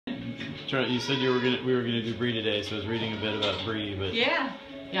You said we were gonna do Brie today, so I was reading a bit about Brie, but yeah,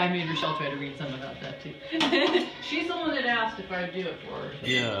 I made Rochelle try to read some about that too. She's the one that asked if I'd do it for her. So.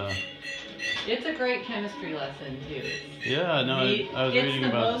 Yeah. It's a great chemistry lesson too. Yeah, no, I was reading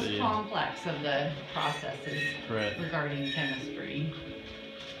about the most complex of the processes regarding chemistry.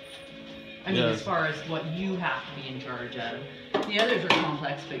 I mean, as far as what you have to be in charge of. The others are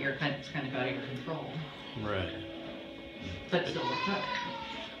complex, but it's kind of out of your control. Right. But still works out.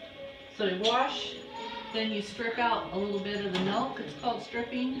 So you wash, then you strip out a little bit of the milk. It's called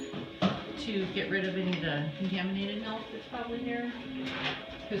stripping, to get rid of any of the contaminated milk that's probably there.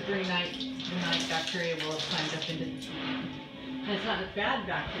 Because during night, the night bacteria will have climbed up into the teeth. And it's not a bad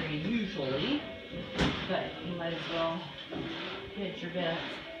bacteria usually, but you might as well hedge your bets.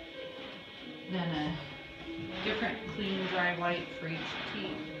 Then a different clean, dry wipe for each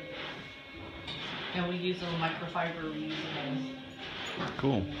teeth. And we use a little microfiber reusable.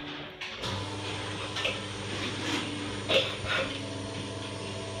 Cool.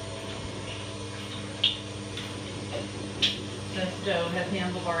 The stove has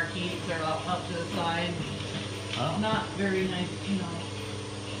handlebar keys. They're up to the side. Oh. Not very nice, you know.